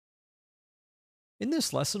In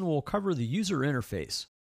this lesson, we'll cover the user interface.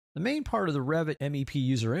 The main part of the Revit MEP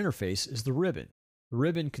user interface is the ribbon. The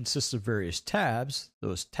ribbon consists of various tabs.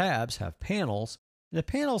 Those tabs have panels, and the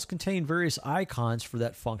panels contain various icons for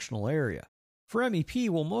that functional area. For MEP,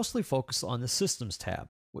 we'll mostly focus on the Systems tab,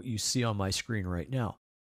 what you see on my screen right now.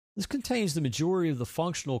 This contains the majority of the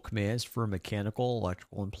functional commands for mechanical,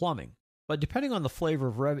 electrical, and plumbing. But depending on the flavor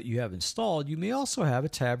of Revit you have installed, you may also have a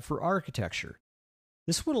tab for architecture.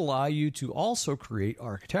 This would allow you to also create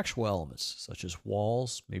architectural elements, such as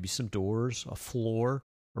walls, maybe some doors, a floor,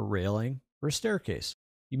 a railing, or a staircase.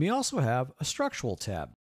 You may also have a structural tab.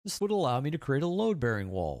 This would allow me to create a load-bearing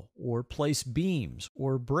wall, or place beams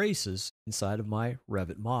or braces inside of my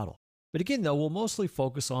Revit model. But again, though, we'll mostly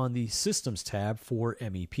focus on the Systems tab for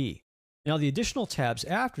MEP. Now, the additional tabs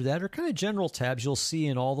after that are kind of general tabs you'll see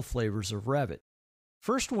in all the flavors of Revit.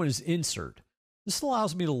 First one is Insert. This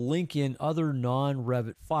allows me to link in other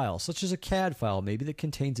non-Revit files, such as a CAD file maybe that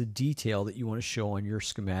contains a detail that you want to show on your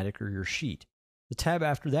schematic or your sheet. The tab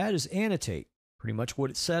after that is Annotate. Pretty much what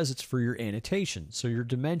it says, it's for your annotation. So your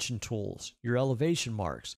dimension tools, your elevation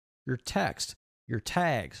marks, your text, your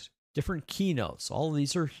tags, different keynotes, all of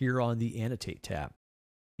these are here on the Annotate tab.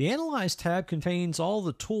 The Analyze tab contains all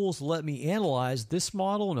the tools that let me analyze this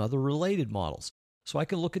model and other related models. So I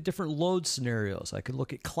can look at different load scenarios, I can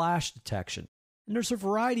look at clash detection, and there's a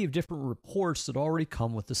variety of different reports that already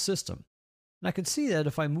come with the system. And I can see that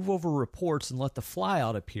if I move over reports and let the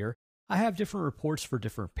flyout appear, I have different reports for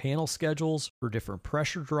different panel schedules, for different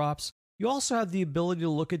pressure drops. You also have the ability to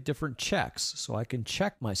look at different checks, so I can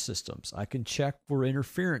check my systems. I can check for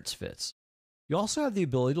interference fits. You also have the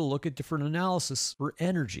ability to look at different analysis for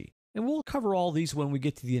energy, and we'll cover all these when we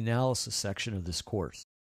get to the analysis section of this course.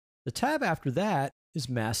 The tab after that is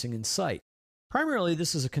Massing and Site. Primarily,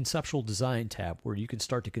 this is a Conceptual Design tab where you can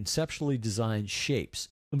start to conceptually design shapes,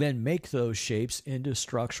 and then make those shapes into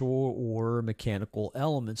structural or mechanical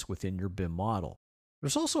elements within your BIM model.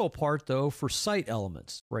 There's also a part, though, for site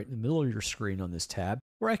elements, right in the middle of your screen on this tab,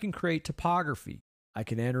 where I can create topography. I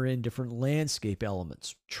can enter in different landscape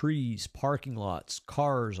elements, trees, parking lots,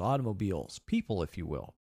 cars, automobiles, people, if you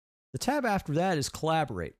will. The tab after that is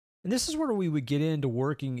Collaborate. And this is where we would get into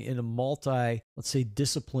working in a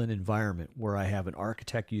discipline environment where I have an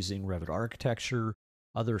architect using Revit architecture,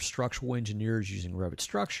 other structural engineers using Revit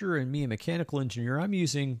structure, and me, a mechanical engineer, I'm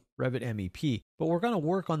using Revit MEP. But we're going to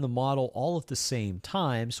work on the model all at the same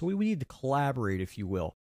time, so we need to collaborate, if you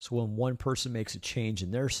will. So when one person makes a change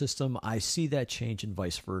in their system, I see that change and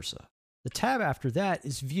vice versa. The tab after that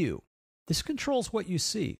is View. This controls what you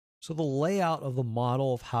see. So the layout of the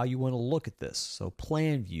model of how you want to look at this. So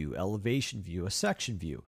plan view, elevation view, a section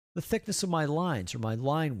view, the thickness of my lines or my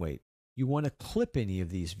line weight. You want to clip any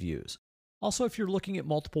of these views. Also, if you're looking at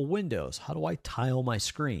multiple windows, how do I tile my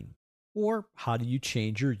screen? Or how do you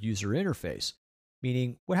change your user interface?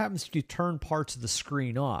 Meaning, what happens if you turn parts of the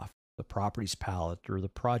screen off, the properties palette or the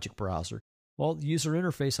project browser? Well, the user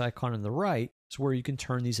interface icon on the right is where you can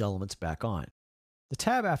turn these elements back on. The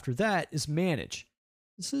tab after that is Manage.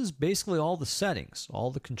 This is basically all the settings,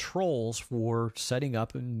 all the controls for setting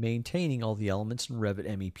up and maintaining all the elements in Revit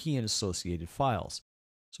MEP and associated files.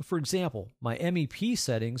 So for example, my MEP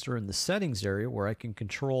settings are in the settings area where I can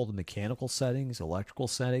control the mechanical settings, electrical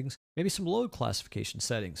settings, maybe some load classification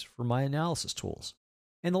settings for my analysis tools.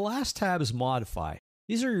 And the last tab is Modify.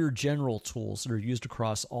 These are your general tools that are used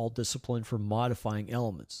across all discipline for modifying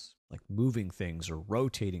elements, like moving things or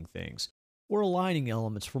rotating things, or aligning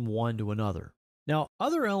elements from one to another. Now,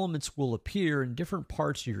 other elements will appear and different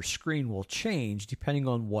parts of your screen will change depending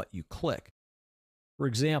on what you click. For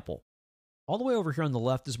example, all the way over here on the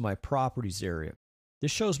left is my Properties area.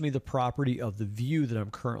 This shows me the property of the view that I'm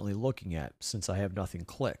currently looking at since I have nothing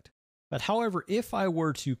clicked. But however, if I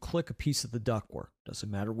were to click a piece of the ductwork,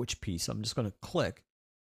 doesn't matter which piece, I'm just going to click.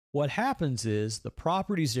 What happens is the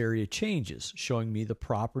Properties area changes, showing me the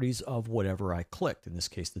properties of whatever I clicked, in this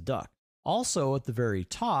case the duct. Also, at the very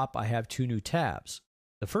top, I have two new tabs.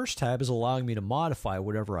 The first tab is allowing me to modify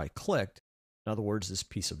whatever I clicked, in other words, this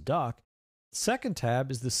piece of duct. The second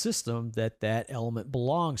tab is the system that element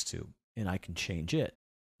belongs to, and I can change it.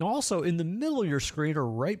 Now also, in the middle of your screen or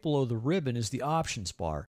right below the ribbon is the Options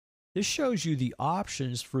bar. This shows you the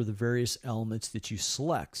options for the various elements that you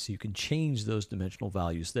select, so you can change those dimensional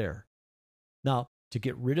values there. Now, to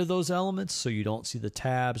get rid of those elements so you don't see the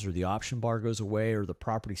tabs or the option bar goes away or the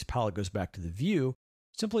properties palette goes back to the view,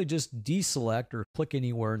 simply just deselect or click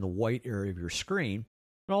anywhere in the white area of your screen,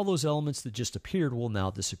 and all those elements that just appeared will now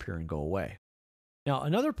disappear and go away. Now,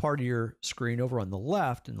 another part of your screen over on the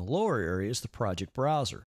left in the lower area is the project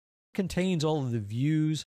browser. It contains all of the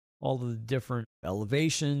views, all of the different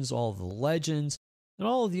elevations, all of the legends, and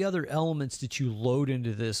all of the other elements that you load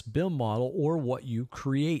into this BIM model or what you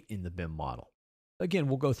create in the BIM model. Again,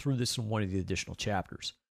 we'll go through this in one of the additional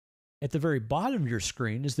chapters. At the very bottom of your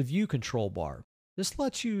screen is the View control bar. This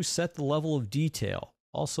lets you set the level of detail.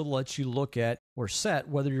 Also lets you look at or set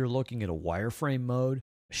whether you're looking at a wireframe mode,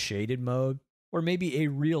 a shaded mode, or maybe a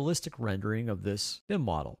realistic rendering of this BIM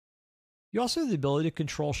model. You also have the ability to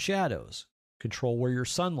control shadows, control where your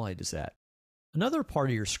sunlight is at. Another part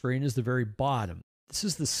of your screen is the very bottom. This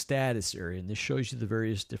is the status area, and this shows you the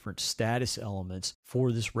various different status elements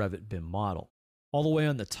for this Revit BIM model. All the way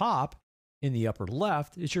on the top, in the upper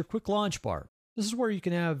left, is your quick launch bar. This is where you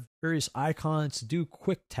can have various icons to do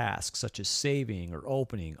quick tasks such as saving or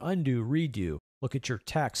opening, undo, redo, look at your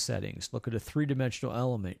text settings, look at a three-dimensional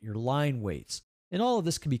element, your line weights, and all of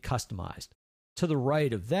this can be customized. To the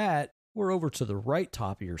right of that, or over to the right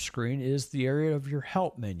top of your screen, is the area of your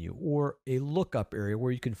help menu or a lookup area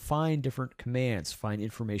where you can find different commands, find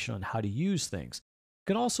information on how to use things.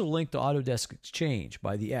 You can also link to Autodesk Exchange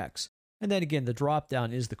by the X. And then again, the drop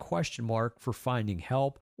down is the question mark for finding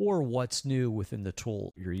help or what's new within the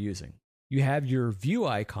tool you're using. You have your view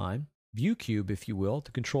icon, view cube if you will,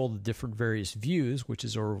 to control the different various views, which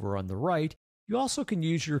is over on the right. You also can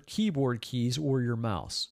use your keyboard keys or your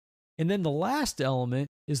mouse. And then the last element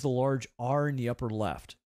is the large R in the upper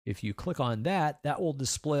left. If you click on that, that will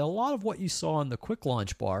display a lot of what you saw on the quick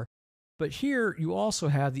launch bar. But here you also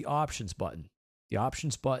have the options button. The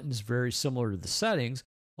options button is very similar to the settings,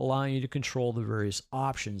 allowing you to control the various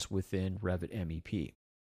options within Revit MEP.